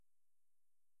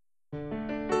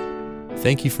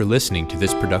Thank you for listening to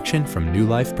this production from New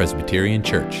Life Presbyterian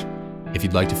Church. If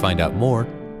you'd like to find out more,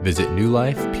 visit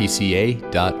newlifepca.org.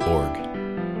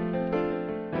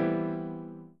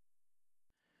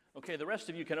 Okay, the rest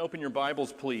of you can open your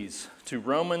Bibles, please, to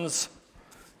Romans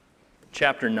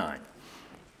chapter 9.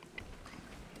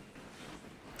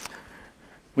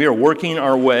 We are working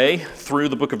our way through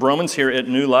the book of Romans here at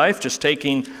New Life, just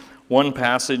taking one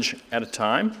passage at a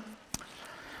time.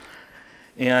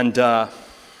 And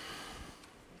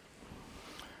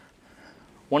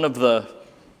one of the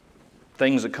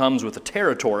things that comes with the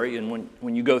territory, and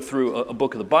when you go through a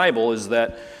book of the Bible, is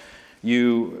that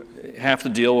you have to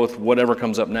deal with whatever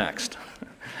comes up next.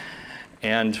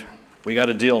 And we got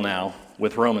to deal now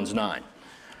with Romans 9.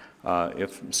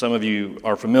 If some of you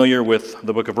are familiar with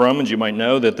the book of Romans, you might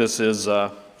know that this is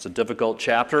it's a difficult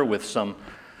chapter with some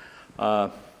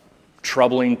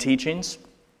troubling teachings.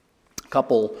 A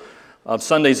couple of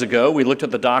Sundays ago, we looked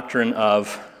at the doctrine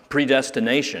of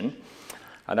predestination.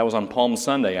 That was on Palm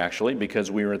Sunday, actually, because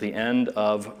we were at the end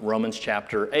of Romans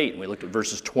chapter 8. We looked at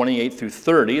verses 28 through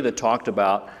 30 that talked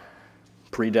about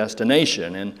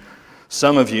predestination. And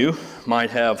some of you might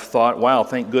have thought, wow,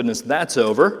 thank goodness that's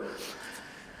over.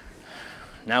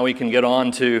 Now we can get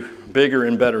on to bigger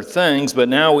and better things. But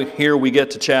now here we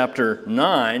get to chapter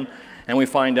 9, and we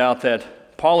find out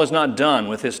that Paul is not done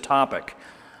with his topic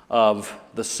of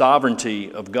the sovereignty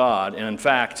of God. And in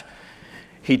fact,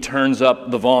 he turns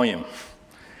up the volume.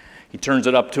 He turns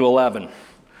it up to 11,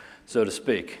 so to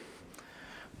speak.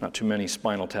 Not too many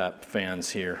Spinal Tap fans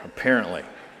here, apparently.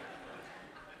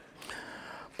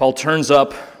 Paul turns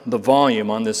up the volume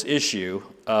on this issue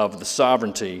of the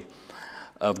sovereignty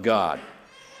of God.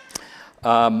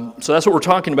 So that's what we're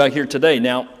talking about here today.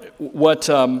 Now, what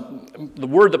the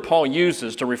word that Paul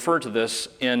uses to refer to this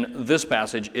in this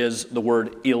passage is the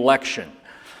word election.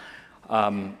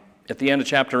 At the end of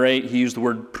chapter 8, he used the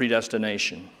word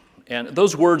predestination. And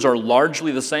those words are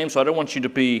largely the same, so I don't want you to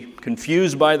be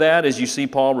confused by that as you see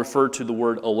Paul refer to the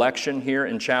word election here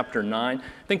in chapter 9. I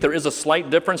think there is a slight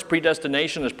difference.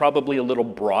 Predestination is probably a little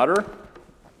broader.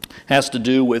 It has to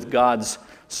do with God's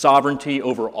sovereignty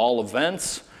over all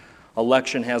events.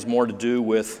 Election has more to do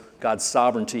with God's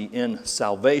sovereignty in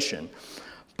salvation,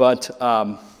 but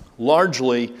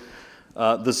largely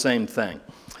the same thing.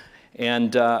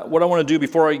 And what I want to do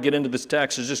before I get into this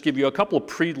text is just give you a couple of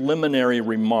preliminary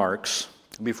remarks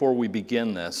before we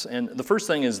begin this. And the first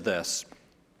thing is this.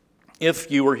 If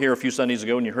you were here a few Sundays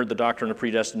ago and you heard the doctrine of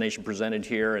predestination presented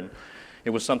here, and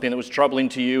it was something that was troubling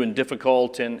to you and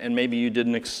difficult, and maybe you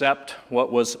didn't accept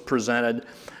what was presented,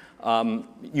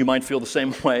 you might feel the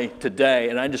same way today.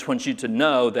 And I just want you to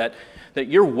know that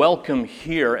you're welcome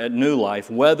here at New Life,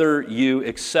 whether you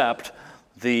accept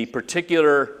the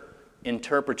particular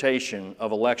interpretation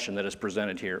of election that is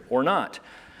presented here or not.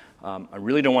 I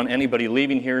really don't want anybody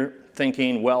leaving here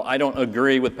thinking, well, I don't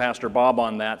agree with Pastor Bob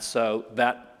on that, so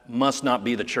that must not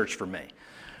be the church for me.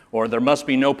 Or there must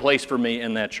be no place for me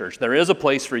in that church. There is a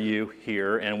place for you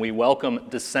here, and we welcome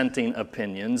dissenting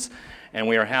opinions, and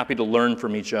we are happy to learn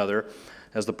from each other.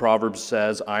 As the proverb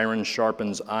says, iron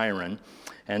sharpens iron.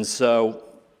 And so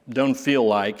don't feel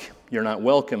like you're not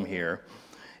welcome here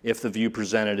if the view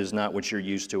presented is not what you're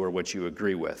used to or what you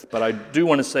agree with. But I do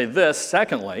want to say this.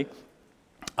 Secondly,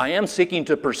 I am seeking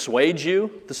to persuade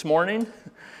you this morning.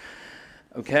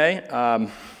 Okay?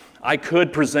 I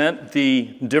could present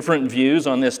the different views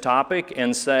on this topic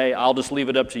and say, I'll just leave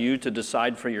it up to you to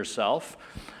decide for yourself.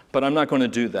 But I'm not going to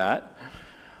do that.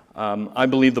 I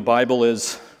believe the Bible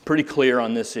is pretty clear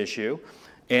on this issue.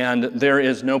 And there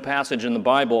is no passage in the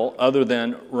Bible other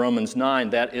than Romans 9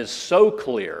 that is so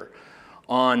clear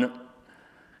on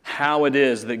how it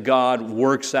is that God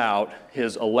works out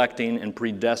his electing and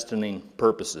predestining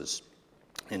purposes.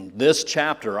 In this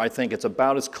chapter, I think it's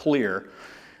about as clear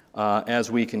as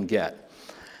we can get.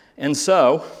 And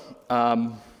so,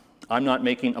 I'm not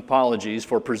making apologies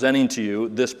for presenting to you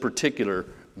this particular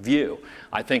view.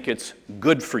 I think it's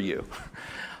good for you.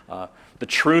 The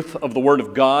truth of the Word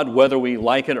of God, whether we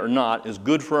like it or not, is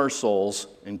good for our souls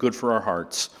and good for our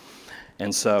hearts.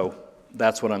 And so,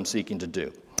 that's what I'm seeking to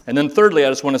do. And then thirdly, I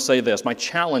just want to say this. My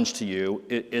challenge to you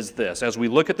is this. As we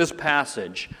look at this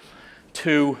passage,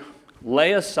 to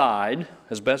lay aside,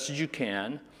 as best as you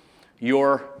can,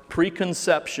 your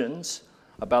preconceptions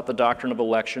about the doctrine of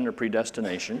election or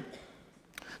predestination,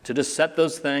 to just set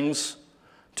those things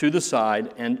to the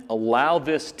side and allow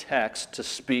this text to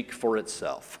speak for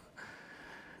itself.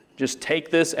 Just take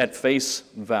this at face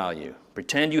value.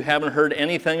 Pretend you haven't heard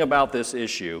anything about this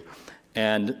issue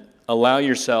and allow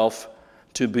yourself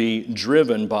to be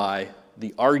driven by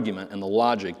the argument and the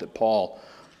logic that Paul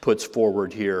puts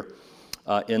forward here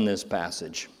in this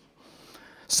passage.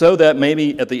 So that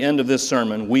maybe at the end of this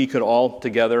sermon, we could all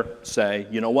together say,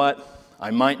 you know what,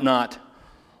 I might not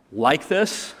like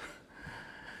this,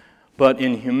 but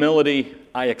in humility,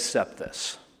 I accept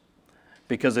this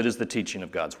because it is the teaching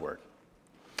of God's Word.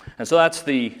 And so that's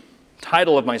the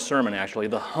title of my sermon, actually,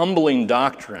 The Humbling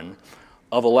Doctrine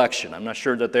of Election. I'm not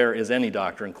sure that there is any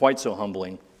doctrine quite so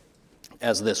humbling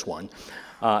as this one.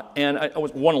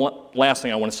 One last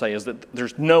thing I want to say is that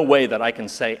there's no way that I can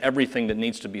say everything that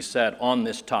needs to be said on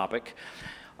this topic.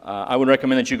 I would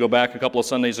recommend that you go back a couple of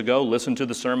Sundays ago, listen to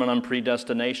the sermon on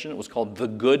predestination. It was called The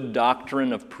Good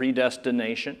Doctrine of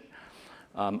Predestination.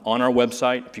 On our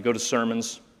website, if you go to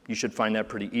sermons, you should find that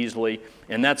pretty easily.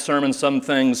 In that sermon, some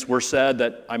things were said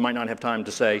that I might not have time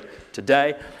to say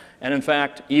today. And in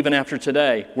fact, even after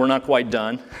today, we're not quite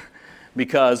done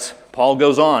because Paul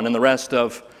goes on in the rest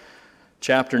of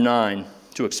chapter 9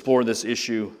 to explore this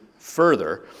issue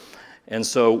further. And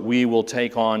so we will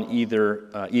take on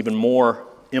even more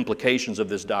implications of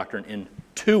this doctrine in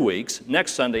 2 weeks.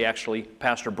 Next Sunday, actually,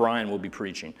 Pastor Brian will be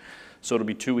preaching. So it'll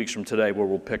be 2 weeks from today where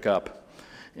we'll pick up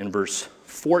in verse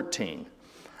 14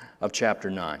 of chapter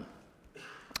 9.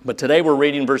 But today we're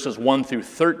reading verses 1 through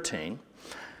 13.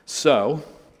 So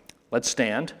let's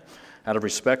stand out of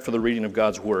respect for the reading of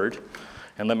God's Word,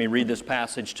 and let me read this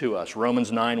passage to us,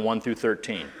 Romans 9, 1 through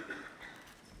 13.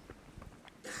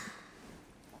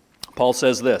 Paul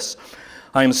says this,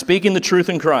 I am speaking the truth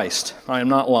in Christ. I am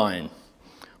not lying.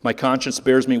 My conscience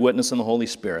bears me witness in the Holy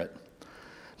Spirit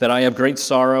that I have great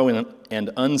sorrow and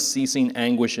unceasing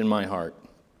anguish in my heart.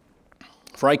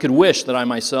 For I could wish that I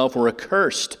myself were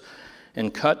accursed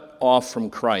and cut off from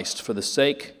Christ for the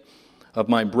sake of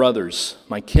my brothers,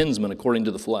 my kinsmen according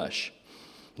to the flesh.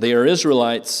 They are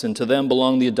Israelites, and to them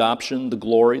belong the adoption, the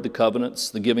glory, the covenants,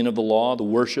 the giving of the law, the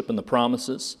worship, and the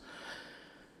promises.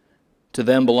 To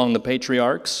them belong the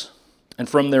patriarchs, and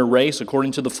from their race,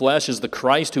 according to the flesh, is the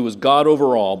Christ who is God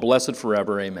over all, blessed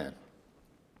forever. Amen.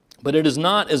 But it is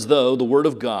not as though the word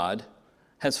of God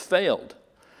has failed.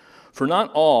 For not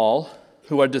all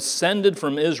who are descended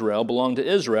from Israel belong to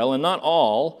Israel, and not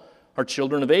all are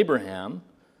children of Abraham,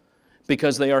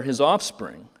 because they are his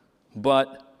offspring.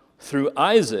 But through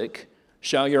Isaac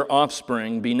shall your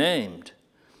offspring be named.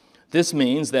 This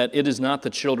means that it is not the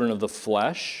children of the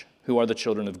flesh who are the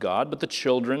children of God, but the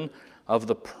children of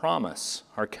the promise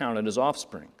are counted as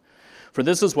offspring. For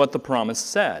this is what the promise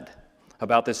said.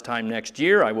 About this time next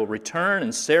year I will return,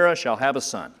 and Sarah shall have a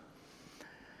son.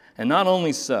 And not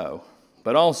only so,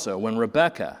 but also when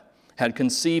Rebekah had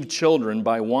conceived children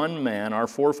by one man, our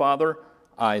forefather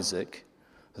Isaac,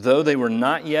 though they were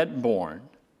not yet born,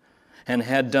 and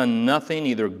had done nothing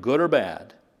either good or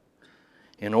bad,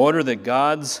 in order that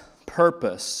God's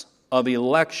purpose of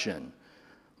election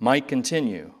might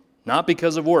continue, not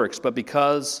because of works, but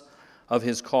because of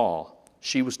his call.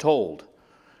 She was told,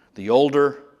 the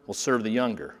older will serve the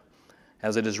younger,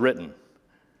 as it is written,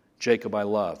 Jacob I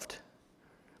loved,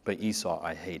 but Esau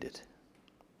I hated.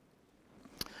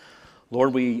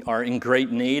 Lord, we are in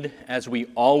great need, as we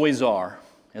always are,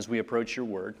 as we approach your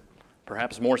word,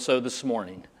 perhaps more so this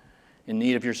morning, in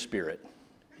need of your Spirit,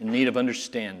 in need of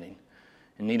understanding,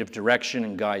 in need of direction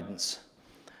and guidance,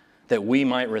 that we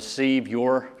might receive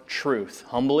your truth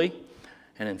humbly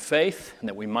and in faith, and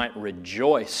that we might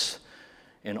rejoice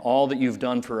in all that you've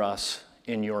done for us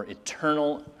in your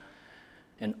eternal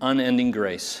and unending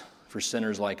grace for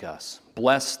sinners like us.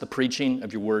 Bless the preaching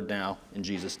of your word now, in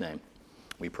Jesus' name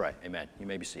we pray. Amen. You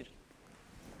may be seated.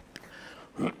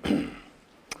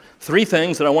 3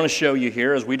 things that I want to show you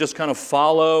here as we just kind of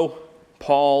follow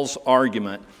Paul's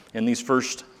argument in these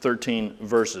first 13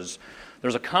 verses.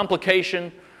 There's a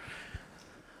complication,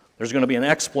 there's going to be an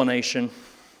explanation,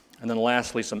 and then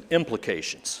lastly some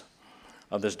implications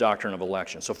of this doctrine of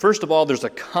election. So first of all, there's a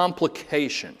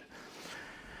complication,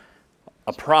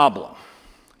 a problem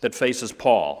that faces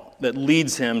Paul that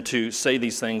leads him to say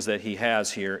these things that he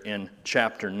has here in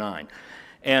chapter 9.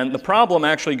 And the problem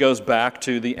actually goes back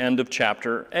to the end of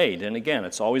chapter 8. And again,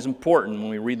 it's always important when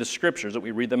we read the scriptures that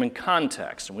we read them in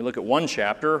context. And we look at one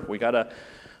chapter, we got to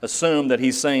assume that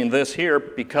he's saying this here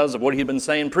because of what he'd been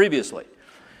saying previously.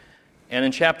 And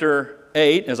in chapter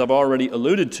 8, as I've already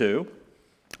alluded to,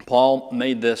 Paul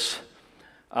made this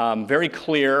very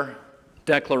clear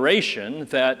declaration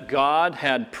that God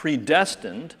had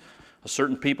predestined a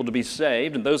certain people to be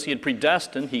saved, and those he had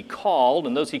predestined, he called,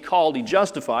 and those he called, he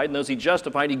justified, and those he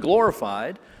justified, he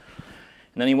glorified.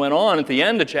 And then he went on at the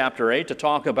end of chapter 8 to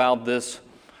talk about this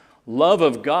love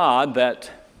of God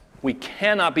that we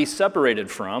cannot be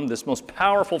separated from, this most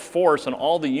powerful force in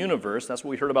all the universe. That's what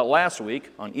we heard about last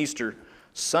week on Easter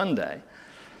Sunday.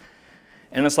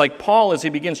 And it's like Paul, as he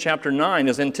begins chapter 9,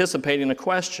 is anticipating a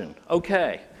question.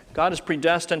 Okay, God is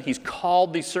predestined. He's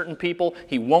called these certain people.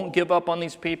 He won't give up on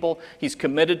these people. He's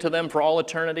committed to them for all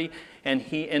eternity. And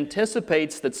he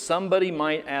anticipates that somebody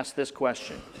might ask this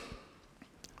question.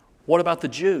 What about the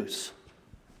Jews?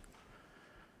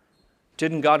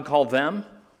 Didn't God call them?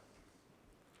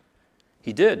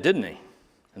 He did, didn't he?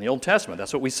 In the Old Testament,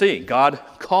 that's what we see. God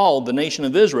called the nation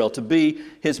of Israel to be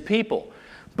his people.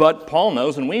 But Paul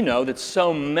knows, and we know, that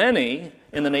so many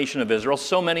in the nation of Israel,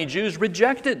 so many Jews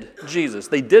rejected Jesus.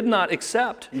 They did not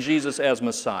accept Jesus as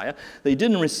Messiah. They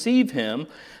didn't receive him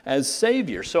as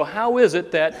Savior. So how is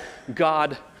it that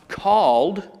God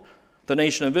called the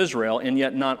nation of Israel, and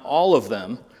yet not all of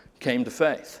them came to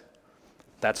faith?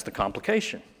 That's the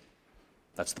complication.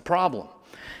 That's the problem.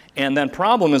 And that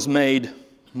problem is made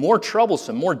more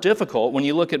troublesome, more difficult when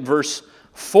you look at verse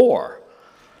 4.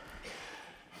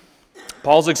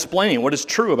 Paul's explaining what is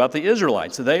true about the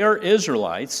Israelites. They are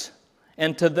Israelites,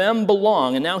 and to them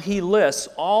belong, and now he lists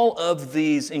all of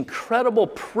these incredible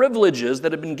privileges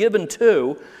that have been given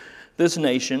to this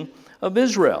nation of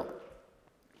Israel.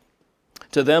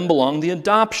 To them belong the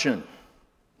adoption.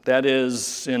 That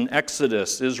is, in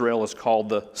Exodus, Israel is called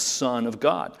the Son of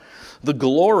God. The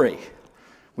glory.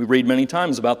 We read many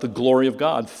times about the glory of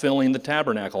God filling the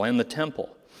tabernacle and the temple.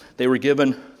 They were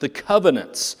given the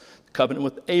covenants. Covenant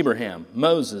with Abraham,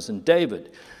 Moses, and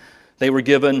David. They were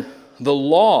given the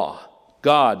law.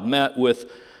 God met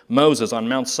with Moses on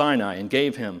Mount Sinai and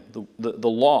gave him the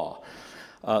law.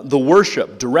 The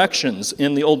worship, directions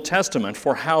in the Old Testament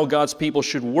for how God's people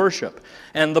should worship.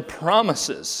 And the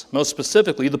promises, most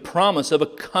specifically the promise of a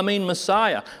coming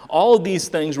Messiah. All of these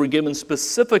things were given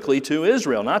specifically to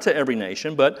Israel, not to every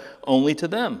nation, but only to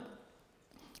them.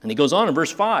 And he goes on in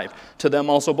verse 5, to them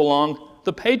also belong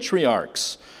the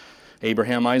patriarchs.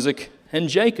 Abraham, Isaac, and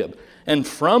Jacob. And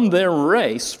from their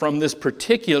race, from this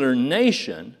particular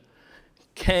nation,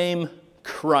 came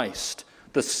Christ,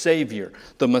 the Savior,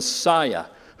 the Messiah,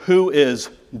 who is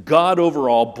God over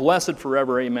all, blessed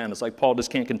forever, amen. It's like Paul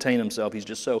just can't contain himself. He's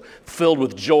just so filled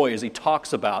with joy as he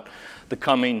talks about the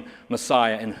coming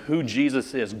Messiah and who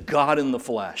Jesus is, God in the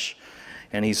flesh.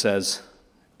 And he says,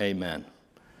 amen.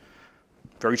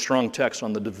 Very strong text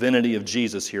on the divinity of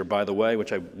Jesus here, by the way,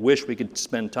 which I wish we could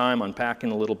spend time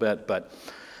unpacking a little bit, but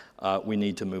we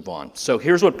need to move on. So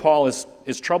here's what Paul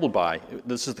is troubled by.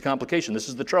 This is the complication. This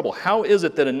is the trouble. How is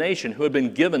it that a nation who had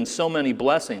been given so many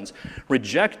blessings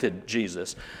rejected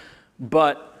Jesus,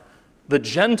 but the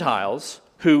Gentiles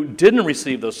who didn't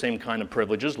receive those same kind of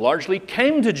privileges largely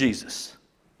came to Jesus?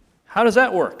 How does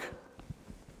that work?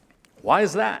 Why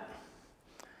is that?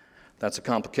 That's a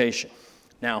complication.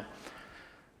 Now,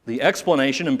 the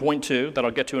explanation in point 2, that I'll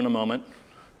get to in a moment,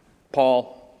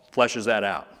 Paul fleshes that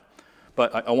out.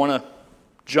 But I want to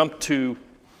jump to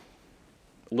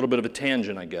a little bit of a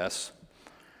tangent, I guess,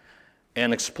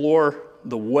 and explore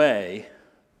the way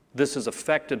this has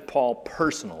affected Paul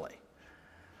personally.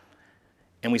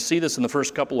 And we see this in the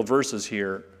first couple of verses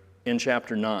here in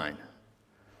chapter 9.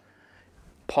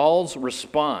 Paul's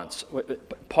response,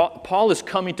 Paul is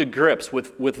coming to grips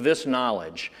with this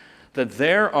knowledge that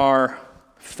there are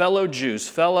fellow Jews,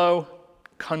 fellow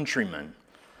countrymen,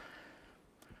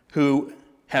 who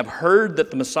have heard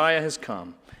that the Messiah has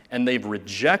come, and they've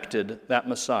rejected that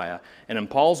Messiah. And in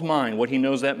Paul's mind, what he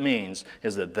knows that means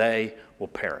is that they will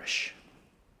perish.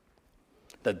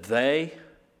 That they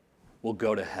will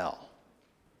go to hell.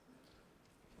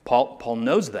 Paul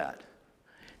knows that.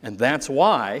 And that's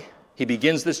why he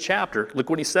begins this chapter. Look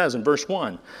what he says in verse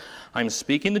 1. I'm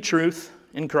speaking the truth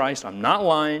in Christ. I'm not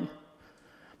lying.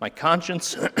 My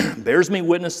conscience bears me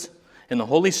witness in the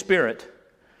Holy Spirit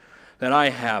that I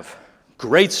have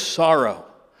great sorrow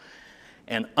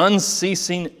and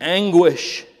unceasing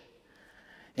anguish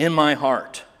in my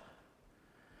heart.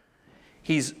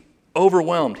 He's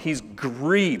overwhelmed. He's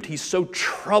grieved. He's so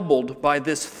troubled by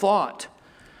this thought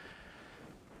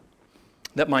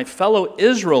that my fellow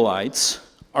Israelites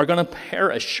are going to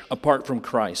perish apart from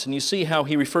Christ. And you see how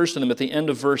he refers to them at the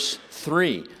end of verse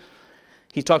 3.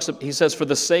 He says, for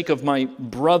the sake of my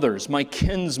brothers, my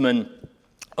kinsmen,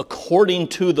 according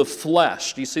to the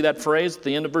flesh. Do you see that phrase at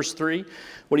the end of verse 3?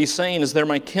 What he's saying is they're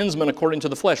my kinsmen according to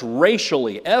the flesh.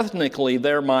 Racially, ethnically,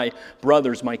 they're my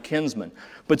brothers, my kinsmen.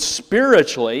 But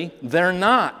spiritually, they're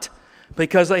not,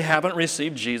 because they haven't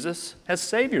received Jesus as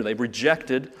Savior. They've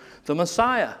rejected the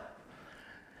Messiah.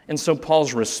 And so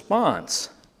Paul's response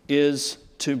is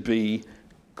to be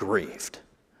grieved.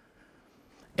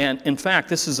 And in fact,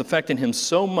 this is affecting him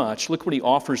so much. Look what he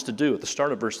offers to do at the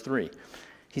start of verse 3.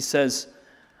 He says,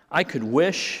 I could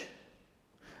wish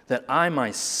that I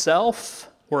myself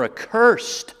were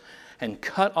accursed and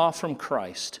cut off from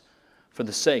Christ for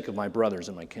the sake of my brothers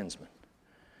and my kinsmen.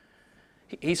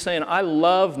 He's saying, I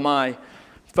love my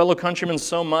fellow countrymen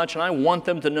so much, and I want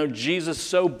them to know Jesus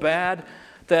so bad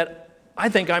that I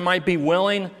think I might be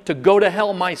willing to go to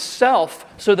hell myself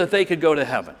so that they could go to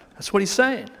heaven. That's what he's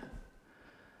saying.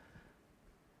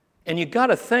 And you've got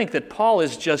to think that Paul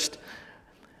is just,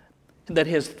 that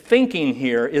his thinking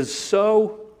here is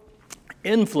so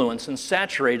influenced and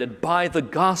saturated by the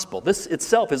gospel. This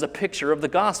itself is a picture of the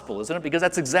gospel, isn't it? Because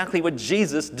that's exactly what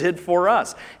Jesus did for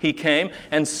us. He came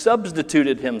and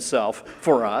substituted himself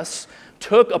for us,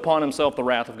 took upon himself the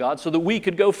wrath of God so that we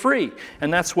could go free.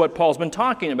 And that's what Paul's been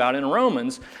talking about in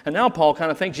Romans. And now Paul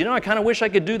kind of thinks, I kind of wish I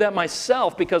could do that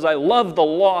myself because I love the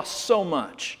lost so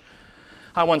much.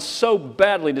 I want so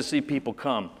badly to see people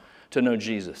come to know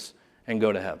Jesus and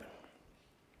go to heaven.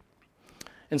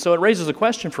 And so it raises a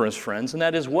question for us, friends, and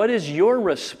that is, what is your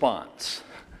response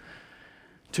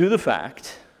to the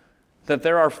fact that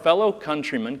there are fellow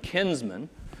countrymen, kinsmen,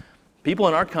 people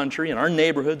in our country, in our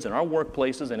neighborhoods, in our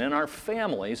workplaces, and in our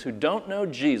families who don't know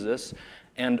Jesus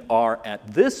and are,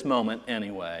 at this moment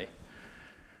anyway,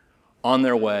 on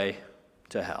their way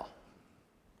to hell?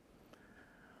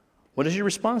 What is your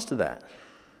response to that?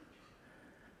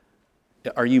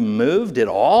 Are you moved at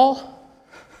all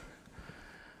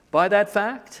by that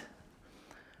fact?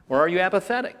 Or are you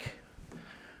apathetic?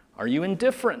 Are you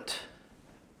indifferent?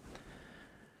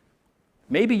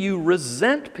 Maybe you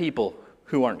resent people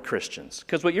who aren't Christians,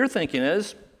 because what you're thinking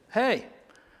is, hey,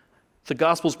 the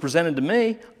gospel's presented to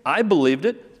me, I believed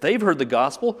it, they've heard the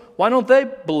gospel, why don't they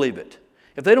believe it?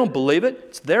 If they don't believe it,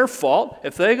 it's their fault.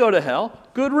 If they go to hell,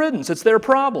 good riddance, it's their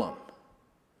problem.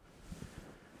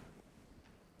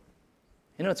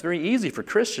 It's very easy for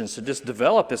Christians to just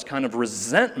develop this kind of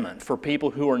resentment for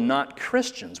people who are not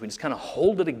Christians. We just kind of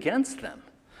hold it against them.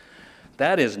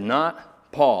 That is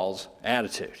not Paul's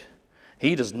attitude.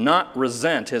 He does not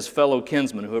resent his fellow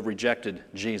kinsmen who have rejected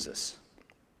Jesus.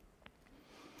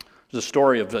 There's a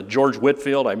story of George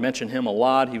Whitefield. I mention him a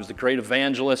lot. He was the great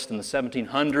evangelist in the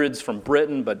 1700s from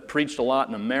Britain, but preached a lot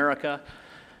in America.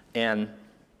 And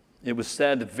it was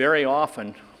said that very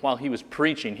often while he was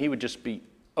preaching, he would just be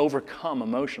overcome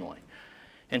emotionally.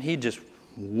 And he'd just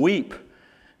weep.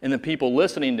 And the people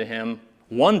listening to him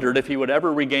wondered if he would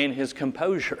ever regain his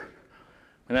composure.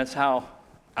 And that's how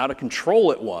out of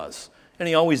control it was. And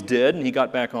he always did, and he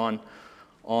got back on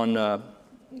to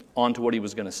what he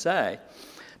was going to say.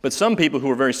 But some people who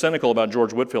were very cynical about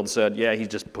George Whitefield said, yeah, he's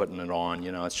just putting it on.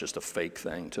 It's just a fake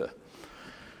thing to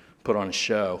put on a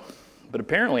show. But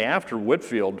apparently after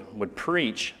Whitefield would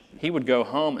preach, he would go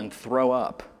home and throw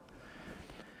up.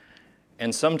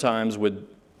 And sometimes would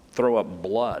throw up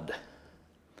blood.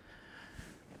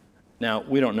 Now,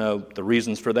 we don't know the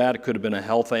reasons for that. It could have been a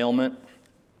health ailment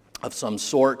of some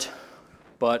sort,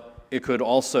 but it could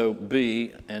also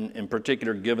be, and in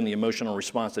particular given the emotional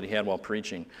response that he had while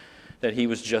preaching, that he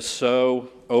was just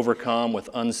so overcome with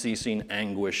unceasing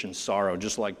anguish and sorrow,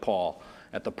 just like Paul,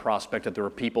 at the prospect that there were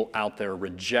people out there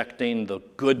rejecting the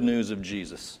good news of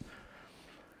Jesus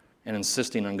and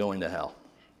insisting on going to hell.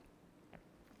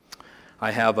 I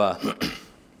have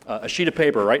a sheet of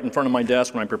paper right in front of my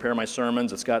desk when I prepare my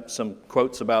sermons. It's got some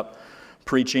quotes about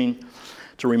preaching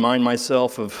to remind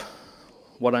myself of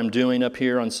what I'm doing up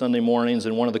here on Sunday mornings.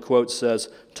 And one of the quotes says,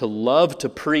 "To love to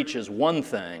preach is one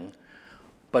thing,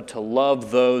 but to love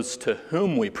those to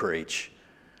whom we preach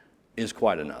is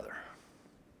quite another."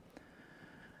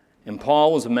 And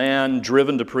Paul was a man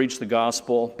driven to preach the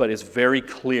gospel, but it's very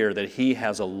clear that he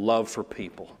has a love for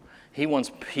people. He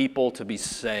wants people to be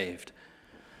saved.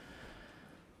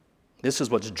 This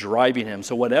is what's driving him.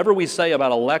 So whatever we say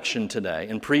about election today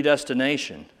and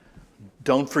predestination,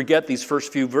 don't forget these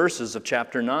first few verses of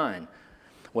chapter 9.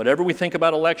 Whatever we think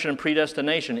about election and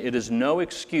predestination, it is no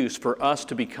excuse for us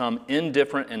to become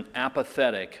indifferent and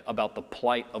apathetic about the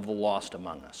plight of the lost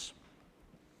among us.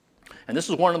 And this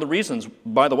is one of the reasons,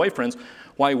 by the way, friends,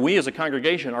 why we as a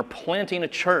congregation are planting a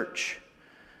church,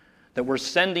 that we're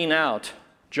sending out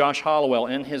Josh Hollowell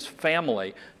and his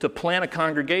family to plant a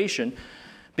congregation,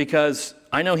 because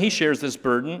I know he shares this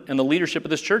burden, and the leadership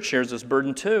of this church shares this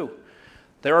burden too.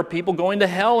 There are people going to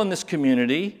hell in this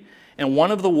community, and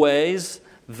one of the ways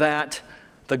that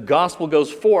the gospel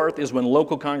goes forth is when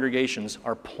local congregations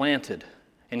are planted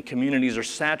and communities are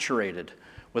saturated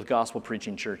with gospel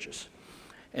preaching churches.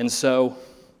 And so,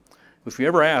 if you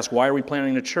ever ask, why are we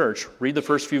planting a church, read the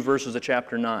first few verses of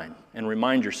chapter 9 and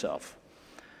remind yourself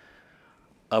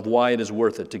of why it is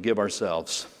worth it to give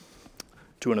ourselves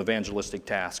to an evangelistic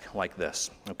task like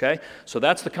this. Okay? So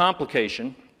that's the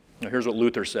complication. Now here's what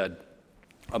Luther said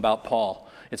about Paul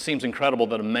It seems incredible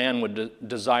that a man would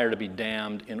desire to be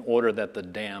damned in order that the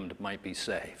damned might be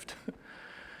saved.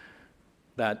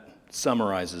 That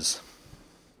summarizes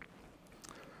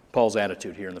Paul's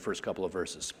attitude here in the first couple of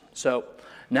verses. So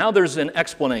now there's an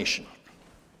explanation.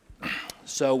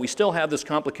 So we still have this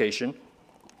complication,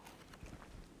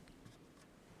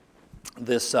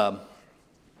 this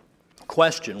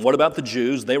question. What about the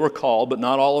Jews? They were called, but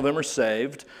not all of them are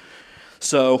saved.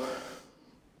 So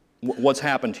what's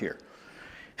happened here?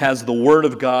 Has the word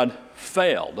of God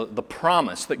failed? The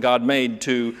promise that God made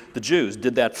to the Jews,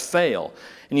 did that fail?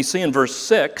 And you see in verse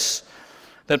 6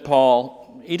 that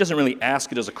Paul, he doesn't really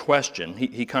ask it as a question.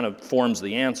 He kind of forms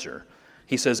the answer.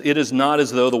 He says, it is not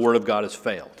as though the word of God has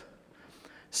failed.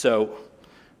 So,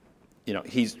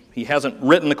 he hasn't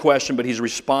written the question, but he's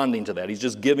responding to that. He's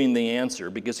just giving the answer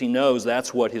because he knows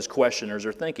that's what his questioners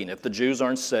are thinking. If the Jews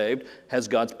aren't saved, has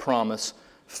God's promise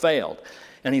failed?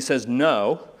 And he says,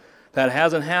 no, that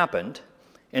hasn't happened.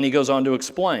 And he goes on to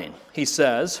explain. He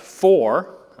says,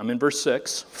 I'm in verse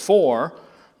 6, for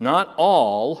not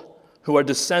all who are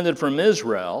descended from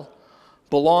Israel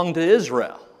belong to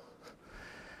Israel.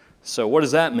 So what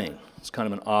does that mean? It's kind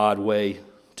of an odd way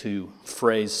to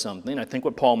phrase something. I think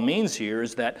what Paul means here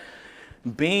is that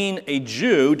being a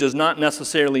Jew does not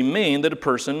necessarily mean that a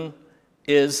person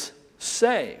is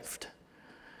saved.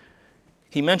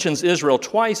 He mentions Israel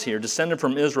twice here. Descended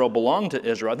from Israel, belong to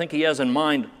Israel. I think he has in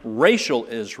mind racial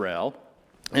Israel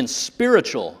and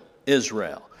spiritual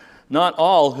Israel. Not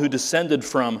all who descended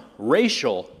from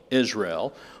racial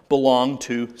Israel belong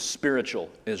to spiritual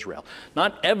Israel.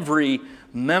 Not every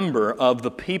member of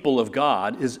the people of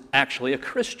God is actually a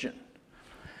Christian.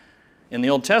 In the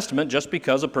Old Testament, just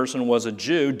because a person was a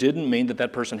Jew didn't mean that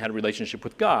that person had a relationship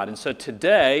with God. And so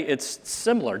today, it's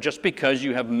similar. Just because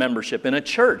you have membership in a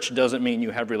church doesn't mean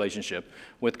you have a relationship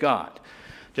with God.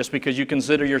 Just because you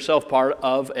consider yourself part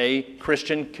of a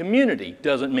Christian community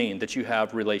doesn't mean that you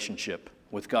have a relationship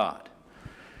with God.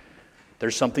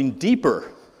 There's something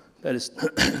deeper that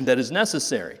is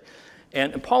necessary.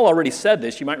 And Paul already said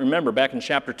this. You might remember back in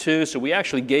chapter 2. So we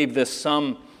actually gave this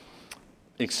some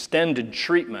extended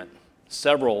treatment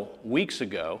several weeks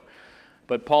ago.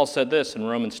 But Paul said this in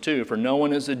Romans 2, for no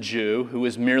one is a Jew who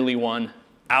is merely one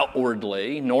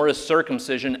outwardly, nor is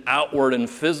circumcision outward and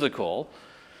physical,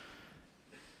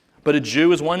 but a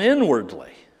Jew is one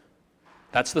inwardly.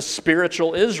 That's the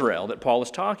spiritual Israel that Paul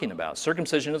is talking about.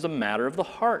 Circumcision is a matter of the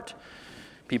heart.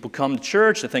 People come to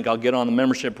church, they think I'll get on the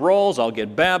membership rolls, I'll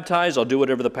get baptized, I'll do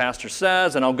whatever the pastor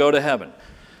says, and I'll go to heaven.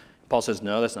 Paul says,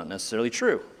 no, that's not necessarily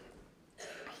true.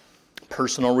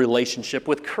 Personal relationship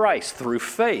with Christ through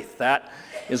faith, that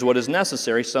is what is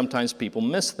necessary. Sometimes people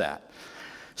miss that.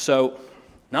 So,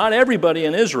 not everybody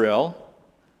in Israel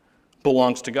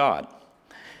belongs to God.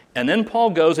 And then Paul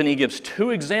goes and he gives two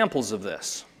examples of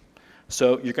this.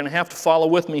 So, you're going to have to follow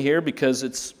with me here because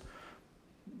it's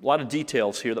a lot of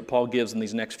details here that Paul gives in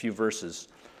these next few verses.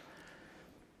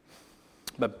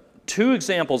 But two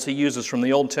examples he uses from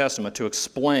the Old Testament to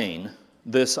explain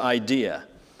this idea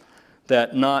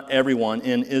that not everyone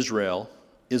in Israel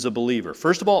is a believer.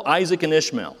 First of all, Isaac and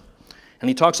Ishmael. And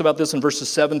he talks about this in verses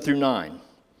 7 through 9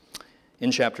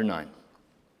 in chapter 9.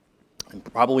 And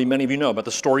probably many of you know about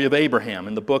the story of Abraham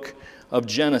in the book of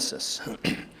Genesis.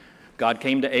 God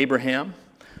came to Abraham,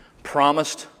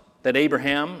 promised that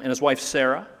Abraham and his wife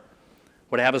Sarah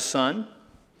would have a son,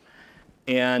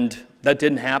 and that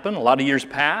didn't happen. A lot of years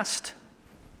passed,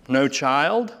 no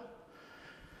child.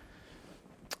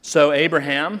 So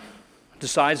Abraham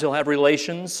decides he'll have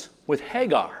relations with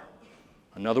Hagar,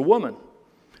 another woman.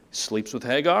 He sleeps with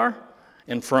Hagar,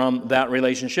 and from that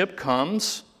relationship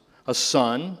comes a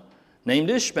son named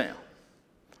Ishmael.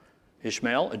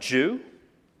 Ishmael, a Jew,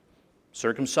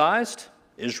 circumcised,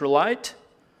 Israelite.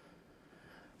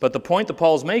 But the point that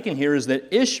Paul's making here is that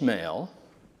Ishmael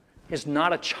is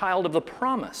not a child of the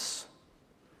promise.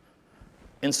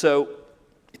 And so,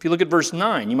 if you look at verse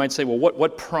 9, you might say, well,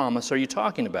 what promise are you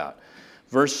talking about?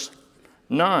 Verse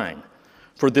 9,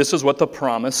 for this is what the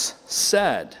promise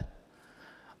said.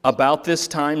 About this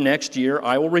time next year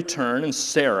I will return and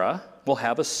Sarah will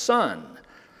have a son.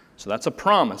 So that's a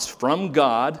promise from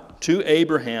God to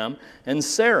Abraham and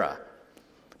Sarah.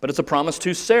 But it's a promise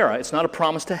to Sarah. It's not a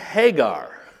promise to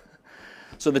Hagar.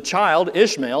 So the child,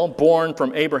 Ishmael, born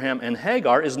from Abraham and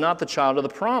Hagar, is not the child of the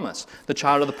promise. The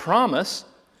child of the promise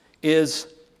is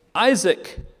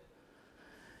Isaac.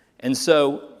 And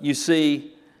so you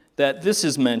see that this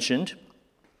is mentioned,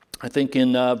 I think,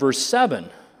 in verse 7.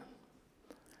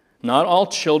 Not all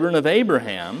children of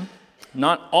Abraham,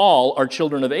 not all are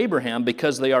children of Abraham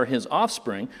because they are his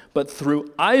offspring, but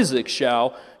through Isaac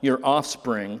shall your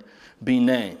offspring be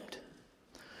named.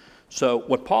 So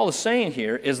what Paul is saying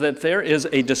here is that there is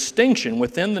a distinction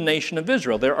within the nation of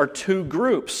Israel. There are two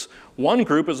groups. One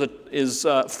group is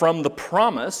from the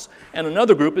promise, and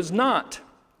another group is not.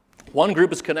 One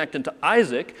group is connected to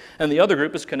Isaac, and the other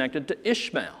group is connected to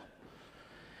Ishmael.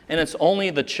 And it's only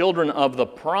the children of the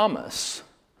promise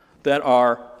that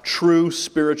are true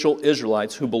spiritual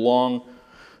Israelites who belong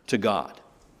to God.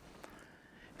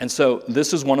 And so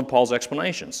this is one of Paul's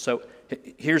explanations. So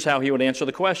here's how he would answer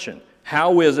the question.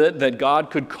 How is it that God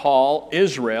could call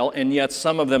Israel and yet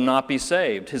some of them not be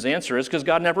saved? His answer is because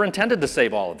God never intended to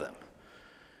save all of them.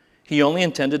 He only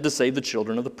intended to save the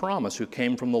children of the promise who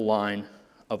came from the line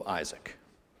of Isaac.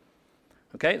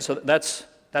 Okay, so that's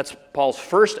Paul's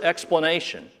first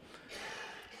explanation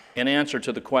in answer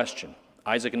to the question,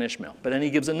 Isaac and Ishmael. But then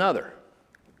he gives another.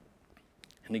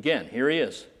 And again, here he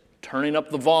is, turning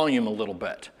up the volume a little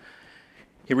bit.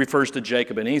 He refers to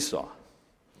Jacob and Esau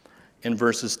in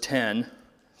verses 10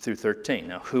 through 13.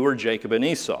 Now, who are Jacob and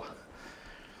Esau?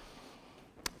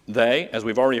 They, as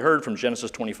we've already heard from Genesis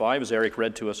 25, as Eric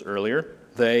read to us earlier,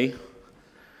 they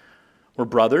were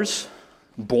brothers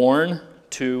born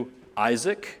to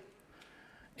Isaac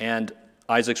and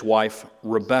Isaac's wife,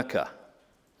 Rebekah.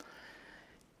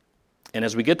 And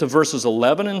as we get to verses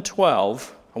 11 and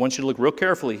 12, I want you to look real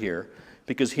carefully here,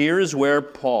 because here is where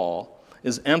Paul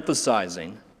is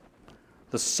emphasizing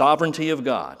the sovereignty of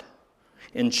God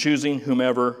in choosing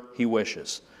whomever he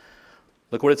wishes.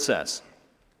 Look what it says.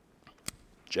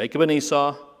 Jacob and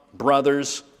Esau,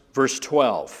 brothers, verse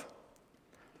 12.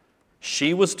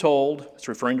 She was told, it's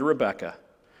referring to Rebekah,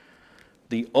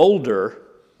 the older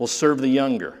will serve the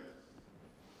younger.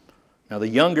 Now the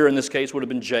younger in this case would have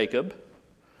been Jacob.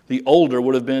 The older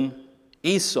would have been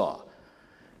Esau.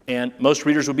 And most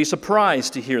readers would be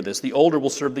surprised to hear this. The older will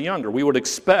serve the younger. We would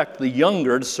expect the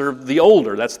younger to serve the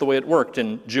older. That's the way it worked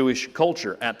in Jewish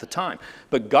culture at the time.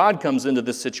 But God comes into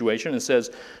this situation and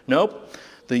says, nope,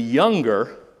 the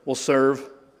younger will serve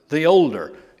the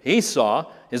older.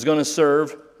 Esau is going to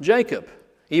serve Jacob,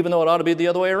 even though it ought to be the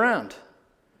other way around.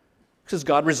 Because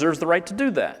God reserves the right to do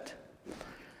that.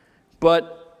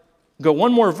 But go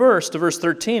one more verse to verse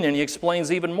 13, and he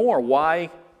explains even more why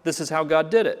this is how God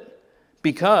did it.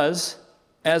 Because,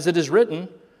 as it is written,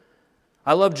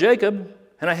 I loved Jacob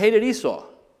and I hated Esau.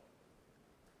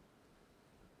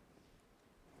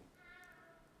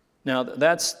 Now,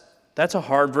 that's a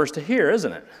hard verse to hear,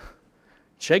 isn't it?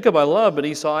 Jacob I loved, but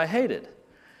Esau I hated.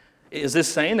 Is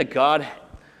this saying that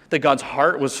God's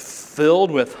heart was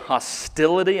filled with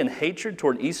hostility and hatred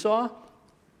toward Esau?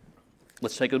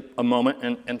 Let's take a moment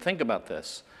and think about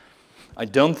this. I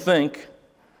don't think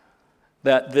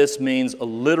that this means a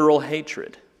literal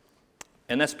hatred.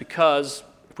 And that's because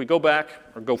if we go back,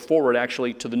 or go forward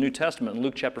actually, to the New Testament, in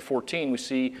Luke chapter 14, we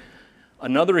see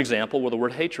another example where the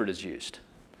word hatred is used.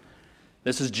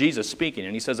 This is Jesus speaking,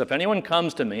 and he says, if anyone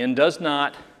comes to me and does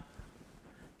not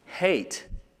hate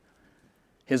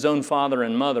his own father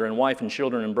and mother and wife and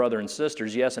children and brother and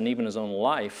sisters, yes, and even his own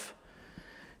life,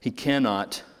 he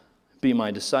cannot be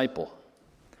my disciple.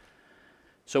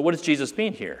 So what does Jesus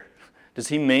mean here? Does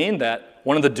he mean that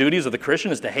one of the duties of the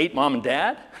Christian is to hate mom and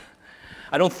dad?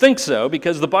 I don't think so,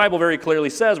 because the Bible very clearly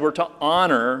says we're to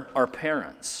honor our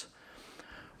parents.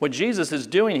 What Jesus is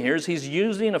doing here is he's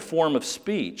using a form of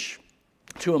speech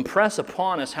to impress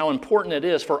upon us how important it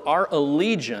is for our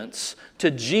allegiance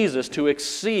to Jesus to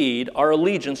exceed our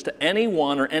allegiance to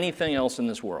anyone or anything else in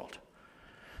this world.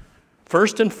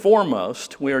 First and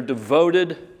foremost, we are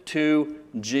devoted to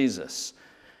Jesus.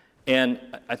 And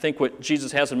I think what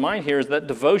Jesus has in mind here is that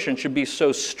devotion should be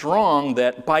so strong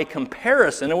that by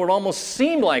comparison, it would almost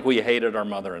seem like we hated our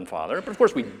mother and father. But of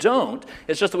course we don't.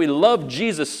 It's just that we love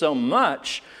Jesus so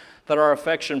much that our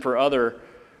affection for other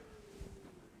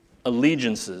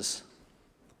allegiances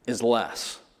is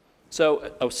less.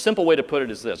 So a simple way to put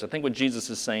it is this. I think what Jesus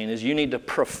is saying is you need to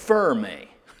prefer me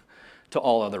to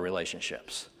all other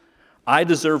relationships. I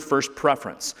deserve first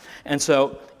preference. And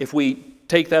so if we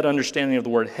take that understanding of the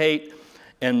word hate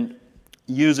and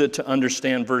use it to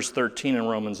understand verse 13 in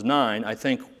Romans 9, I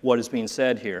think what is being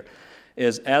said here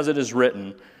is, as it is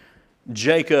written,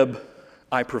 Jacob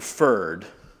I preferred,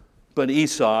 but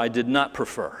Esau I did not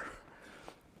prefer.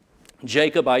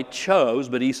 Jacob I chose,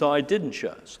 but Esau I didn't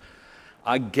choose.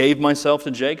 I gave myself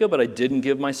to Jacob, but I didn't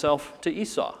give myself to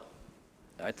Esau.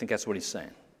 I think that's what he's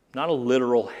saying. Not a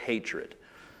literal hatred,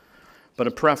 but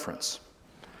a preference.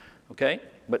 Okay?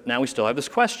 But now we still have this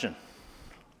question.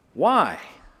 Why?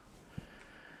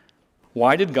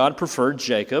 Why did God prefer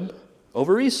Jacob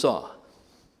over Esau?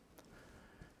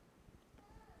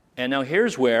 And now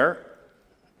here's where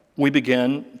we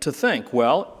begin to think.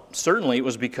 Well, certainly it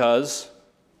was because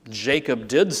Jacob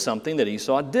did something that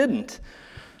Esau didn't.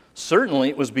 Certainly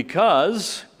it was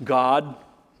because God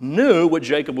knew what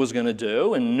Jacob was going to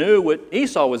do and knew what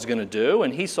Esau was going to do,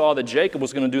 and he saw that Jacob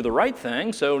was going to do the right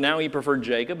thing, so now he preferred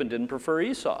Jacob and didn't prefer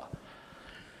Esau.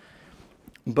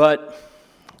 But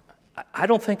I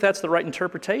don't think that's the right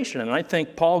interpretation, and I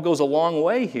think Paul goes a long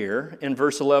way here in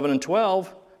verse 11 and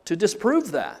 12 to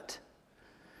disprove that.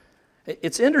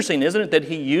 It's interesting, isn't it, that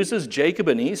he uses Jacob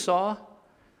and Esau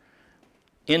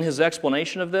in his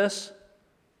explanation of this?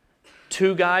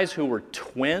 Two guys who were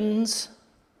twins,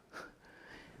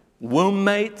 womb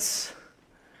mates,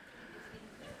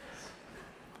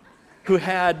 who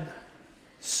had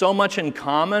so much in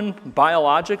common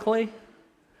biologically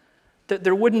that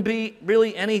there wouldn't be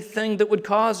really anything that would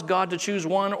cause God to choose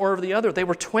one or the other. They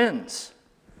were twins.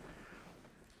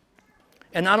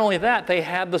 And not only that, they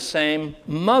had the same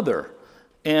mother.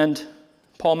 And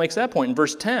Paul makes that point in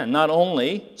verse 10. Not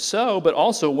only so, but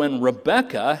also when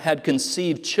Rebekah had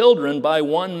conceived children by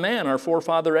one man, our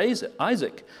forefather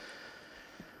Isaac.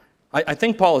 I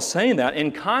think Paul is saying that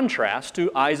in contrast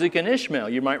to Isaac and Ishmael.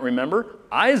 You might remember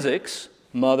Isaac's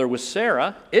mother was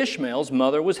Sarah, Ishmael's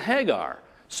mother was Hagar.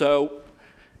 So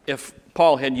if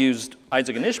Paul had used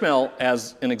Isaac and Ishmael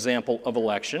as an example of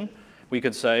election, we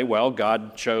could say, well,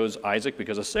 God chose Isaac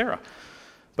because of Sarah.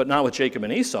 But not with Jacob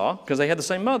and Esau, because they had the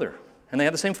same mother. And they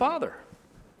had the same father.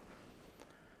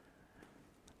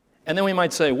 And then we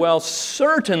might say, well,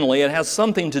 certainly it has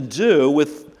something to do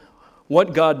with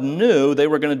what God knew they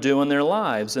were going to do in their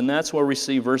lives. And that's where we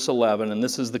see verse 11, and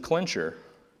this is the clincher.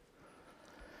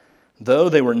 Though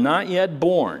they were not yet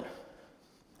born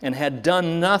and had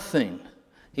done nothing,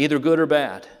 either good or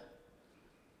bad.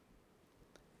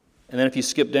 And then if you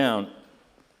skip down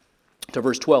to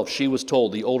verse 12, she was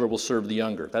told the older will serve the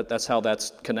younger. That's how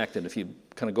that's connected if you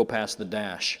kind of go past the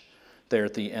dash there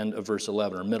at the end of verse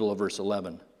 11 or middle of verse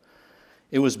 11.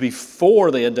 It was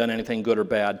before they had done anything good or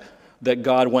bad that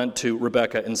God went to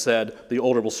Rebekah and said, the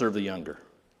older will serve the younger.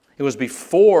 It was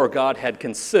before God had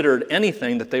considered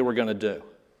anything that they were going to do.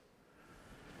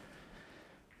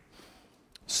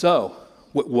 So,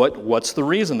 what's the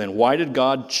reason then? Why did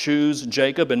God choose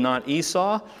Jacob and not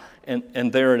Esau?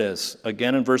 And there it is,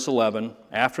 again in verse 11,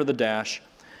 after the dash.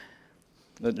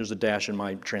 There's a dash in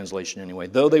my translation anyway.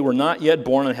 Though they were not yet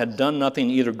born and had done nothing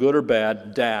either good or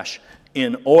bad, dash,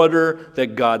 in order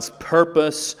that God's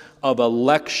purpose of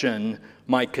election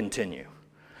might continue.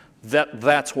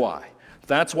 That's why.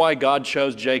 That's why God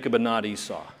chose Jacob and not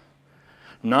Esau.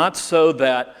 Not so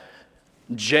that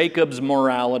Jacob's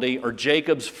morality or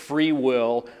Jacob's free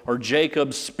will or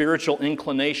Jacob's spiritual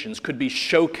inclinations could be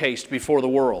showcased before the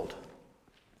world,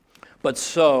 but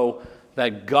so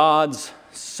that God's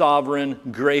sovereign,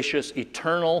 gracious,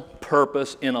 eternal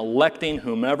purpose in electing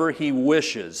whomever He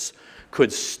wishes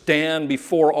could stand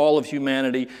before all of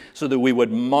humanity so that we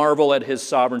would marvel at His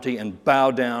sovereignty and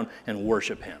bow down and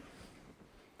worship Him.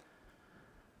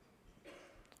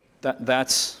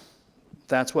 That's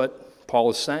what Paul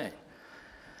is saying.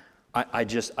 I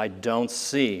don't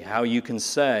see how you can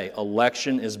say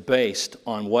election is based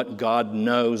on what God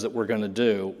knows that we're going to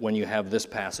do when you have this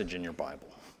passage in your Bible.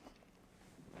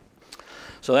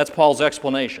 So that's Paul's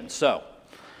explanation. So,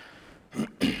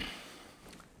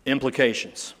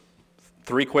 implications.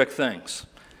 3 quick things.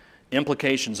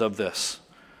 Implications of this.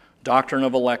 Doctrine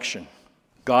of election.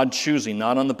 God choosing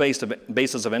not on the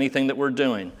basis of anything that we're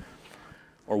doing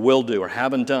or will do or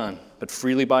haven't done, but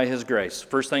freely by His grace.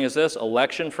 First thing is this: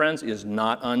 election, friends, is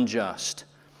not unjust.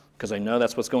 Because I know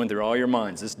that's what's going through all your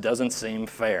minds. This doesn't seem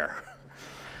fair.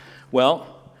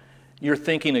 Well, you're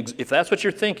thinking, if that's what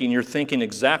you're thinking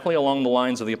exactly along the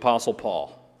lines of the Apostle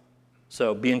Paul.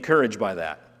 So be encouraged by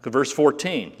that. Verse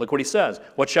 14, look what he says.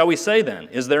 What shall we say then?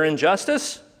 Is there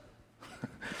injustice?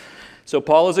 So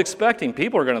Paul is expecting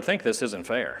people are going to think this isn't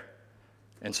fair.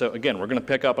 And so again, we're going to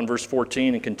pick up on verse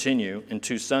 14 and continue in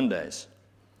 2 Sundays.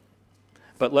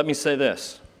 But let me say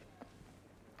this.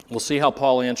 We'll see how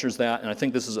Paul answers that, and I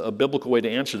think this is a biblical way to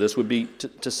answer this, would be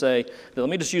to say, let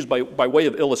me just use by way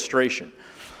of illustration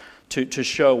to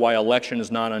show why election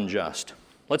is not unjust.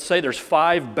 Let's say there's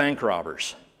 5 bank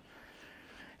robbers,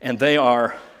 and they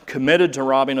are committed to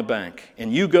robbing a bank,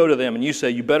 and you go to them and you say,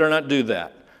 you better not do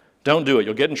that. Don't do it.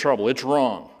 You'll get in trouble. It's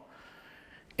wrong.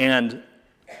 And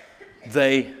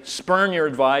they spurn your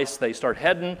advice. They start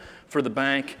heading for the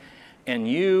bank, and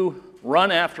you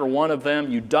run after one of them.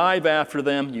 You dive after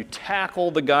them. You tackle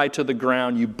the guy to the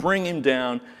ground. You bring him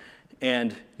down,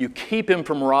 and you keep him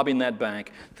from robbing that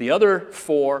bank. The other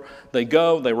 4, they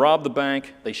go, they rob the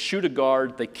bank, they shoot a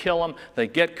guard, they kill him, they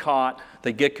get caught,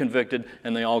 they get convicted,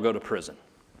 and they all go to prison.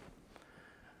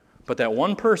 But that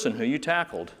one person who you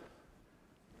tackled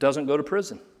doesn't go to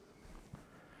prison.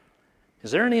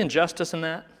 Is there any injustice in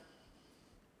that?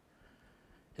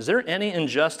 Is there any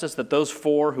injustice that those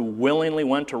 4 who willingly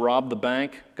went to rob the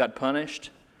bank got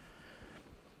punished?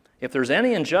 If there's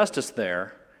any injustice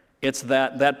there, it's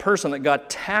that person that got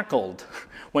tackled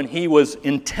when he was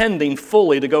intending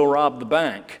fully to go rob the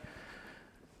bank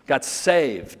got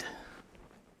saved.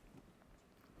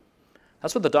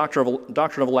 That's what the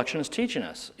doctrine of election is teaching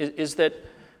us, is that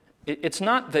it's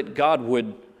not that God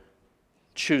would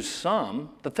choose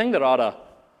some. The thing that ought to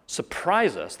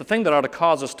surprise us, the thing that ought to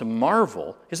cause us to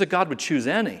marvel, is that God would choose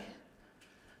any,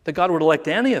 that God would elect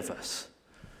any of us.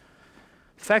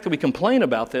 The fact that we complain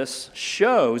about this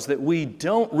shows that we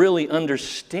don't really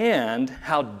understand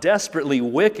how desperately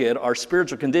wicked our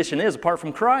spiritual condition is apart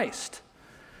from Christ.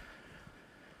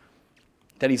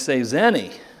 That He saves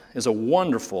any is a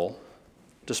wonderful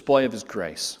display of His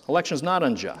grace. Election is not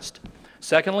unjust.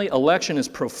 Secondly, election is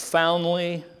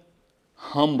profoundly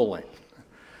humbling.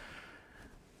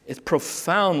 It's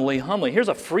profoundly humbling. Here's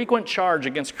a frequent charge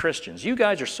against Christians. You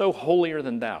guys are so holier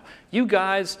than thou. You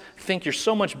guys think you're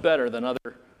so much better than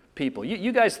other people.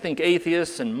 You guys think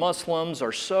atheists and Muslims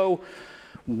are so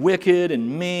wicked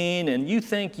and mean, and you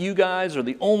think you guys are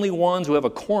the only ones who have a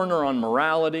corner on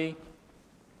morality.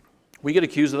 We get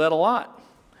accused of that a lot.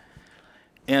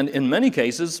 And in many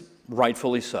cases,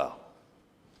 rightfully so.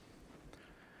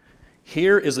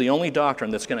 Here is the only doctrine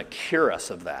that's going to cure us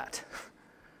of that.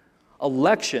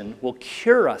 Election will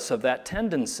cure us of that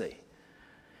tendency.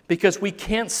 Because we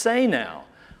can't say now,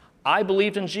 I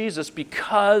believed in Jesus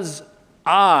because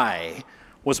I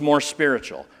was more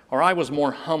spiritual, or I was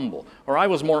more humble, or I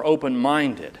was more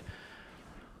open-minded.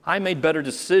 I made better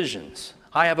decisions.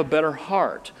 I have a better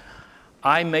heart.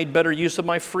 I made better use of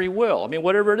my free will. I mean,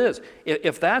 whatever it is.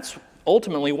 If that's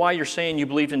ultimately why you're saying you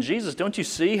believed in Jesus, don't you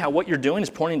see how what you're doing is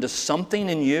pointing to something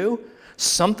in you,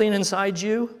 something inside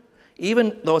you?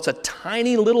 Even though it's a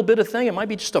tiny little bit of thing, it might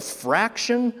be just a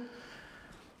fraction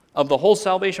of the whole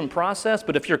salvation process,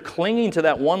 but if you're clinging to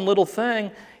that one little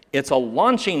thing, it's a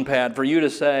launching pad for you to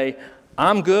say,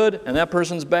 I'm good and that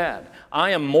person's bad.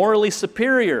 I am morally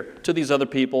superior to these other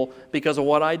people because of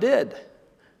what I did.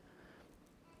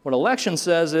 What election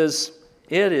says is,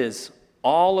 it is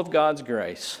all of God's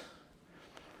grace,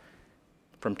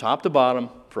 from top to bottom,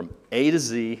 from A to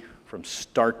Z, from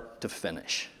start to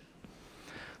finish.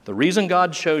 The reason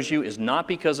God chose you is not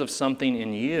because of something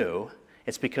in you,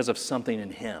 it's because of something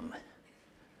in Him.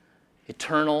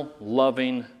 Eternal,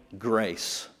 loving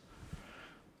grace.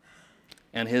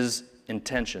 And His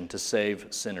intention to save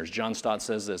sinners. John Stott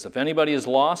says this, if anybody is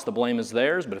lost, the blame is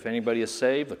theirs, but if anybody is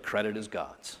saved, the credit is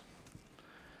God's.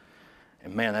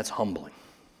 And man, that's humbling,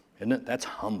 isn't it? That's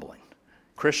humbling.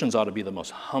 Christians ought to be the most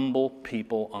humble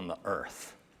people on the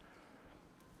earth.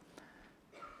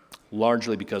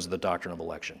 Largely because of the doctrine of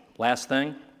election. Last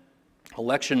thing,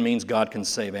 election means God can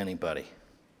save anybody.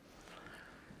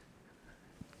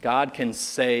 God can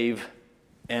save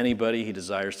anybody He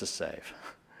desires to save.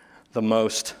 The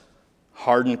most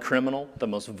hardened criminal, the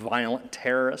most violent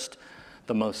terrorist,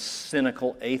 the most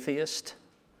cynical atheist.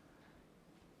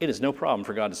 It is no problem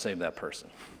for God to save that person.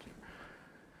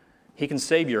 He can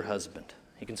save your husband.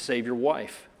 He can save your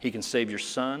wife. He can save your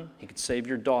son. He can save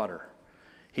your daughter.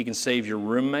 He can save your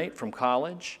roommate from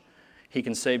college. He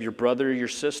can save your brother or your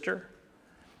sister.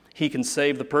 He can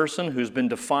save the person who's been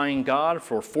defying God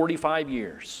for 45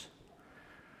 years.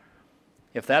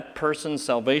 If that person's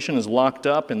salvation is locked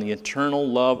up in the eternal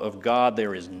love of God,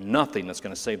 there is nothing that's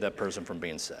going to save that person from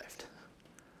being saved.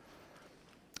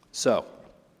 So,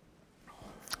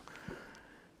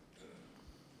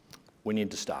 we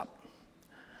need to stop.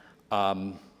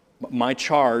 My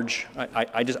charge,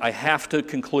 I have to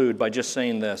conclude by just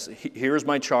saying this. Here's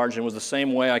my charge, and it was the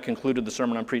same way I concluded the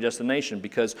sermon on predestination,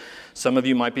 because some of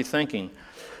you might be thinking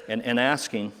and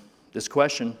asking this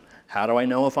question, how do I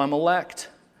know if I'm elect?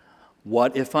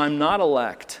 What if I'm not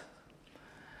elect?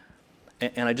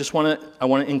 And I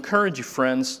want to encourage you,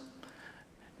 friends,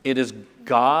 it is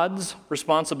God's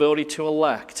responsibility to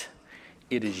elect.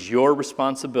 It is your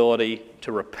responsibility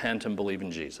to repent and believe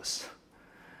in Jesus.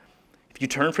 If you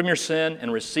turn from your sin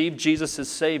and receive Jesus as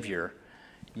Savior,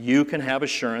 you can have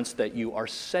assurance that you are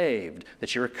saved,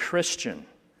 that you're a Christian,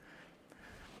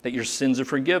 that your sins are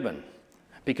forgiven,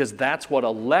 because that's what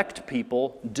elect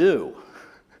people do.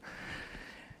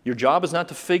 Your job is not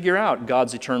to figure out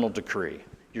God's eternal decree.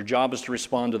 Your job is to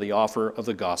respond to the offer of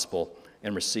the gospel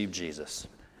and receive Jesus.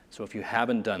 So if you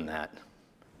haven't done that,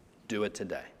 do it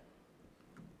today.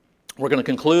 We're going to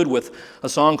conclude with a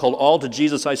song called All to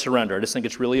Jesus I Surrender. I just think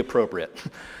it's really appropriate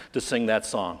to sing that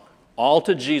song. All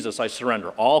to Jesus I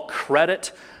surrender. All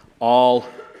credit, all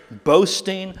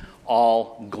boasting,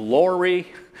 all glory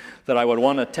that I would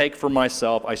want to take for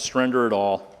myself. I surrender it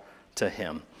all to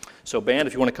Him. So band,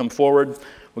 if you want to come forward,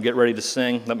 we'll get ready to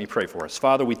sing. Let me pray for us.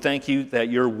 Father, we thank you that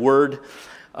your word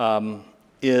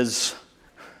is,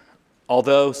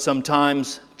 although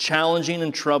sometimes challenging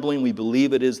and troubling, we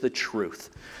believe it is the truth.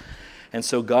 And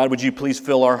so, God, would you please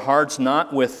fill our hearts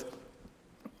not with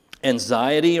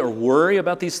anxiety or worry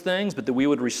about these things, but that we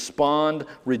would respond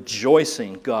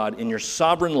rejoicing, God, in your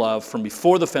sovereign love from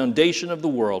before the foundation of the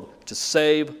world to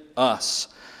save us,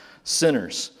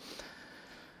 sinners.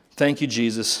 Thank you,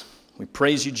 Jesus. We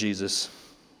praise you, Jesus,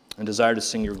 and desire to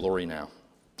sing your glory now.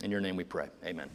 In your name we pray. Amen.